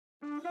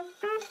Welcome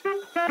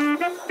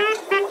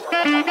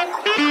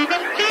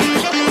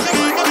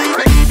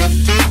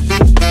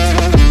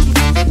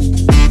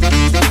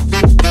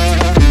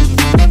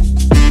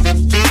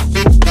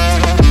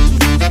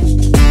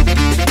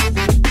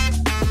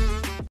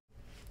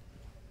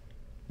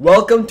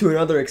to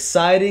another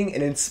exciting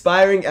and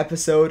inspiring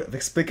episode of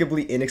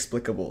Explicably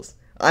Inexplicables.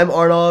 I'm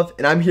Arnav,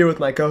 and I'm here with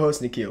my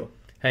co-host Nikhil.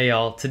 Hey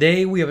y'all,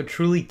 today we have a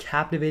truly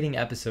captivating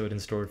episode in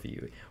store for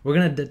you. We're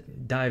going to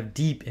dive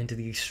deep into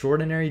the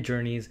extraordinary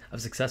journeys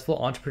of successful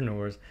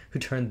entrepreneurs who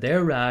turned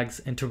their rags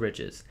into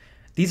riches.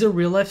 These are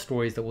real-life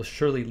stories that will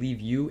surely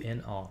leave you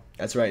in awe.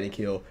 That's right,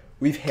 Nikhil.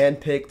 We've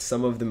handpicked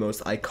some of the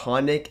most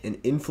iconic and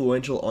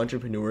influential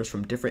entrepreneurs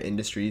from different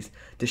industries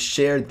to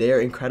share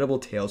their incredible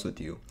tales with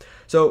you.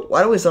 So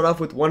why don't we start off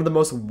with one of the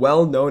most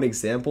well-known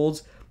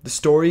examples, the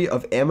story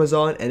of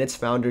Amazon and its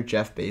founder,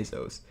 Jeff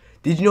Bezos.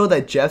 Did you know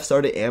that Jeff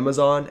started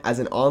Amazon as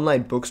an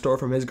online bookstore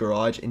from his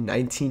garage in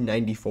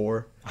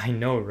 1994? I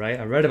know, right?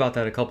 I read about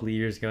that a couple of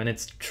years ago, and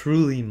it's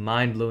truly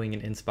mind-blowing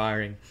and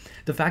inspiring.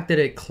 The fact that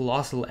a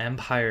colossal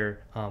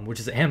empire, which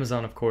is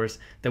Amazon, of course,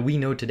 that we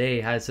know today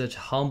has such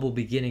humble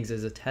beginnings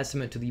is a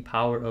testament to the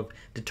power of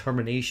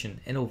determination,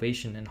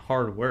 innovation, and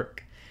hard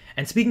work.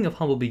 And speaking of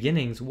humble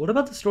beginnings, what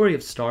about the story of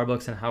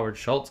Starbucks and Howard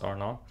Schultz,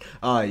 Arnav?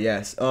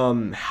 Yes.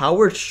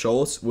 Howard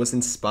Schultz was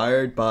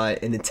inspired by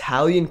an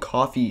Italian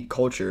coffee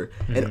culture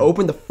and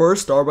opened the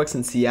first Starbucks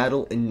in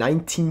Seattle in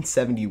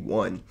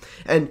 1971.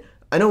 And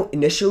I know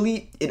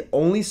initially it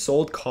only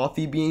sold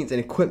coffee beans and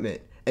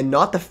equipment and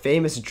not the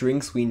famous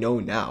drinks we know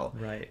now.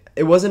 Right.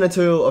 It wasn't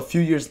until a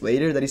few years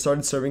later that he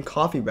started serving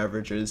coffee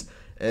beverages,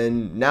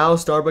 and now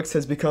Starbucks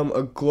has become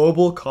a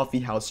global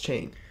coffee house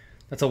chain.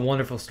 That's a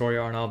wonderful story,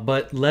 Arnav,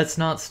 but let's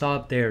not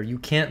stop there. You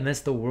can't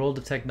miss the world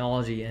of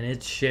technology and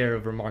its share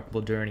of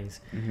remarkable journeys.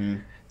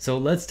 So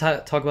let's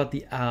talk about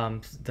the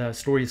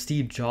story of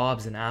Steve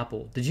Jobs and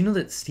Apple. Did you know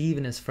that Steve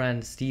and his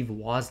friend Steve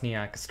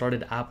Wozniak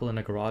started Apple in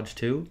a garage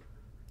too?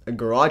 A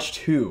garage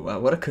too? Wow,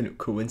 what a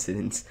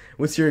coincidence.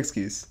 What's your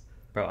excuse?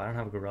 Bro, I don't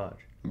have a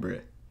garage.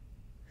 Bruh.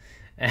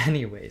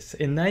 Anyways,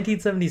 in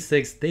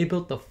 1976, they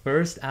built the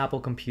first Apple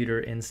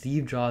computer in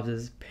Steve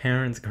Jobs'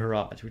 parents'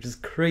 garage, which is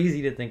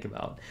crazy to think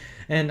about.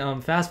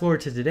 And fast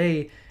forward to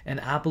today, and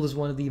Apple is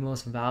one of the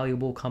most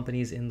valuable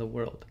companies in the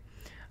world.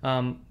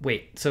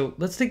 So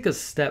let's take a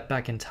step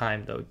back in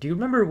time, though. Do you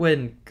remember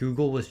when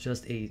Google was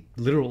just a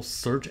literal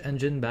search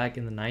engine back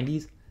in the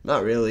 90s?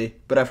 Not really,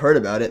 but I've heard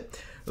about it.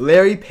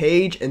 Larry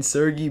Page and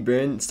Sergey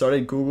Brin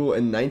started Google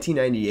in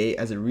 1998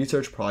 as a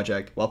research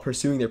project while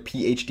pursuing their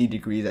PhD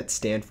degrees at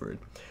Stanford.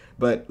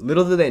 But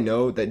little did they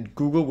know that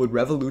Google would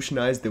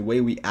revolutionize the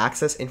way we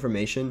access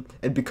information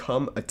and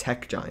become a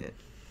tech giant.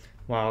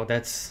 Wow,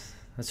 that's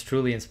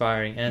truly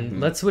inspiring. And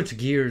let's switch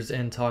gears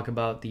and talk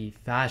about the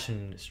fashion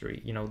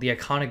industry. You know, the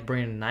iconic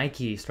brand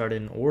Nike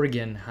started in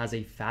Oregon has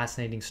a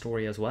fascinating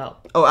story as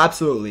well. Oh,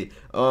 absolutely.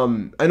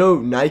 I know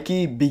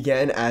Nike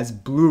began as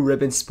Blue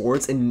Ribbon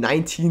Sports in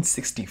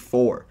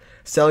 1964,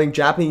 selling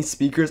Japanese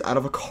speakers out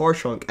of a car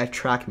trunk at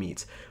track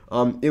meets.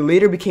 It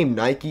later became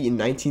Nike in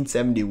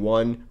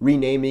 1971,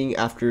 renaming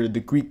after the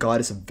Greek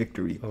goddess of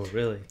victory. Oh,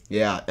 really?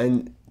 Yeah,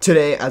 and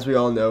today, as we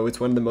all know, it's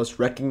one of the most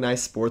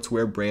recognized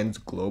sportswear brands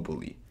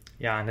globally.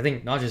 Yeah, and I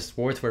think not just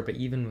sportswear, but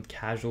even with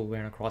casual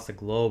wear across the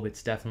globe,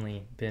 it's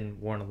definitely been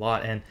worn a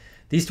lot. And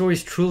these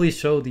stories truly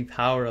show the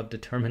power of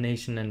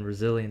determination and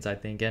resilience, I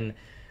think. And,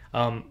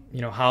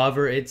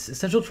 however, it's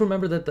essential to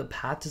remember that the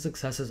path to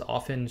success is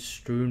often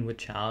strewn with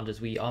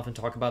challenges. We often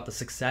talk about the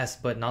success,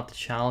 but not the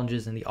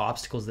challenges and the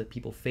obstacles that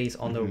people face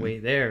on their way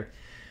there.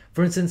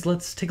 For instance,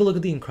 let's take a look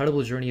at the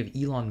incredible journey of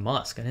Elon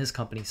Musk and his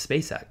company,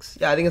 SpaceX.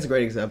 Yeah, I think it's a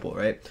great example,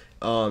 right?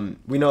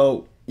 We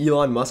know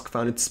Elon Musk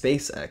founded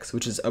SpaceX,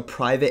 which is a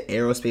private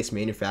aerospace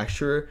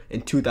manufacturer,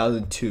 in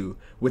 2002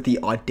 with the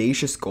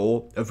audacious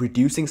goal of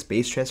reducing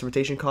space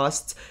transportation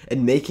costs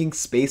and making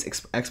space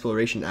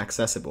exploration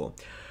accessible.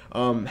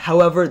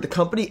 However, the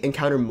company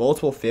encountered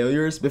multiple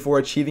failures before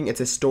achieving its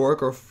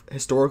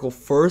historical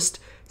first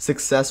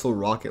successful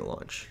rocket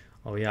launch.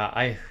 Oh yeah,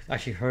 I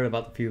actually heard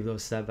about a few of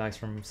those setbacks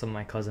from some of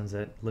my cousins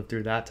that lived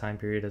through that time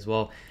period as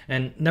well.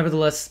 And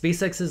nevertheless,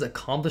 SpaceX's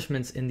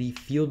accomplishments in the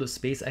field of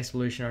space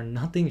exploration are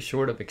nothing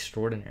short of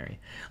extraordinary.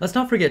 Let's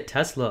not forget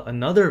Tesla,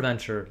 another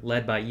venture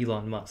led by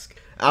Elon Musk.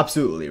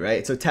 Absolutely,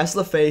 right? So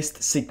Tesla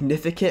faced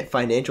significant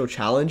financial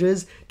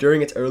challenges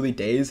during its early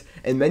days,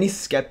 and many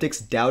skeptics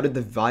doubted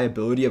the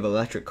viability of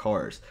electric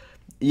cars.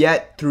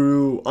 Yet,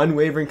 through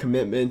unwavering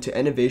commitment to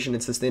innovation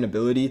and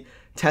sustainability,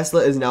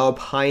 Tesla is now a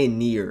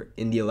pioneer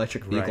in the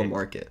electric vehicle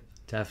market.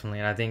 Definitely.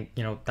 And I think,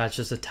 that's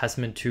just a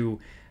testament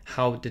to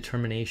how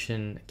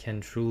determination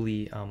can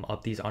truly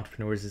up these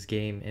entrepreneurs'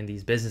 game in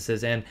these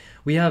businesses. And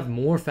we have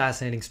more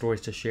fascinating stories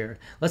to share.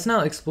 Let's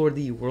now explore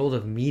the world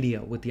of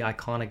media with the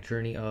iconic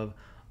journey of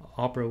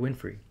Oprah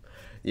Winfrey.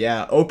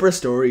 Yeah, Oprah's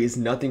story is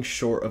nothing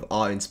short of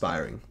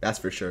awe-inspiring, that's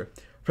for sure.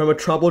 From a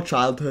troubled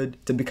childhood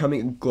to becoming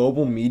a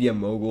global media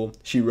mogul,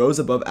 she rose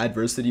above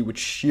adversity with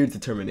sheer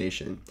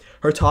determination.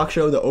 Her talk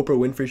show, The Oprah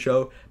Winfrey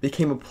Show,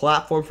 became a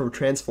platform for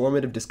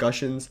transformative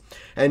discussions,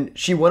 and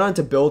she went on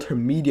to build her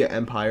media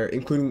empire,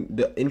 including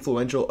the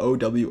influential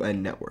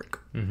OWN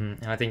network.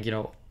 And I think,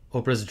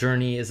 Oprah's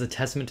journey is a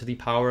testament to the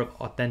power of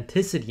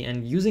authenticity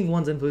and using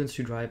one's influence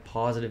to drive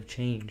positive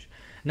change.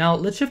 Now,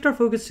 let's shift our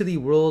focus to the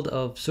world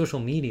of social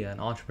media and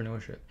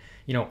entrepreneurship.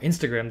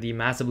 Instagram, the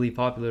massively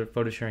popular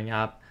photo sharing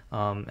app,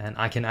 and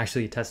I can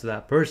actually attest to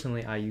that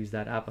personally. I use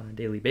that app on a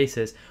daily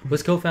basis.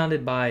 Was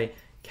co-founded by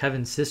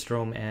Kevin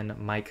Systrom and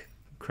Mike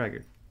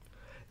Kreger.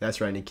 That's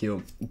right,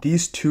 Nikhil.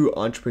 These two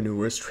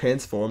entrepreneurs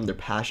transformed their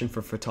passion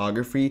for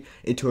photography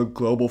into a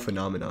global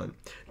phenomenon.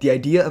 The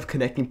idea of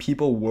connecting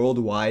people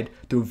worldwide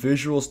through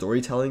visual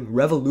storytelling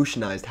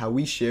revolutionized how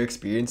we share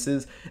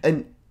experiences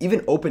and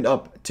even opened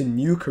up to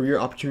new career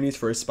opportunities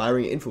for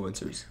aspiring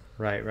influencers.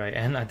 Right.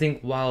 And I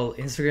think while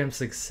Instagram's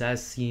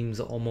success seems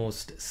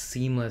almost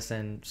seamless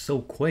and so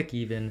quick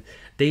even,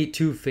 they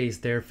too face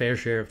their fair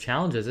share of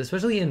challenges,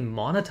 especially in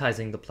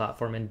monetizing the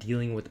platform and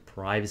dealing with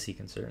privacy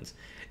concerns.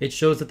 It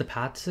shows that the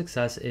path to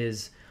success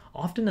is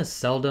often a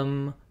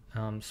seldom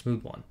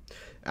smooth one.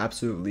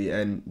 Absolutely,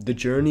 and the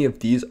journey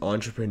of these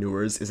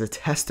entrepreneurs is a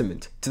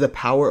testament to the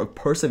power of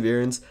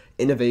perseverance,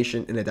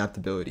 innovation, and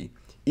adaptability.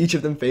 Each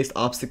of them faced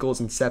obstacles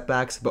and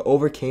setbacks, but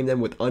overcame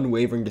them with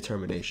unwavering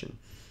determination.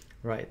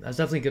 Right, that's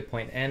definitely a good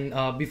point.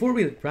 And before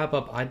we wrap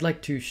up, I'd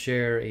like to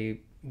share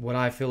what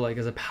I feel like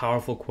is a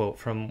powerful quote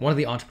from one of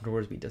the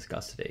entrepreneurs we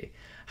discussed today.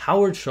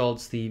 Howard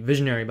Schultz, the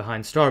visionary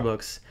behind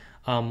Starbucks,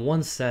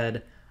 once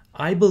said,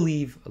 "I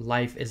believe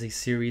life is a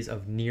series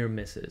of near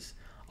misses.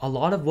 A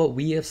lot of what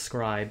we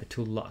ascribe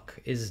to luck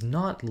is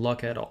not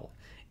luck at all.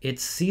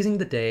 It's seizing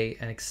the day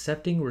and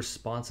accepting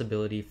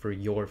responsibility for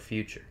your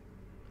future."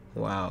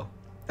 Wow,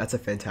 that's a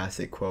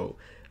fantastic quote.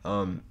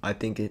 I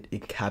think it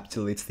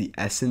encapsulates the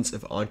essence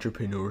of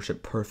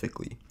entrepreneurship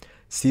perfectly.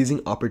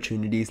 Seizing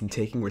opportunities and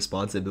taking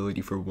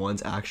responsibility for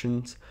one's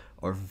actions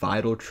are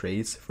vital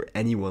traits for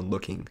anyone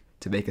looking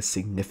to make a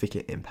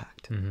significant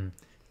impact.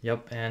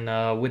 Yep,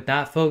 and with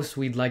that, folks,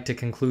 we'd like to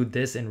conclude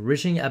this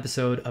enriching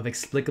episode of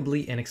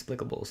Explicably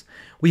Inexplicables.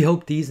 We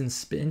hope these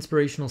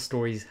inspirational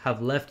stories have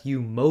left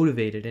you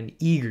motivated and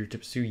eager to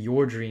pursue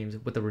your dreams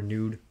with a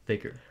renewed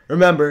vigor.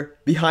 Remember,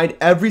 behind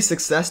every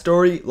success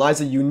story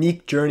lies a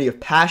unique journey of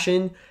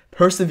passion,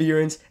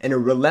 perseverance, and a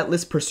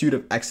relentless pursuit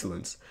of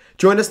excellence.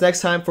 Join us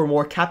next time for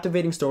more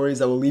captivating stories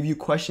that will leave you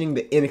questioning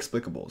the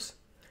inexplicables.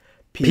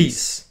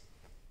 Peace.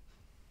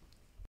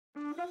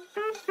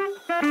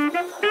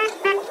 Peace.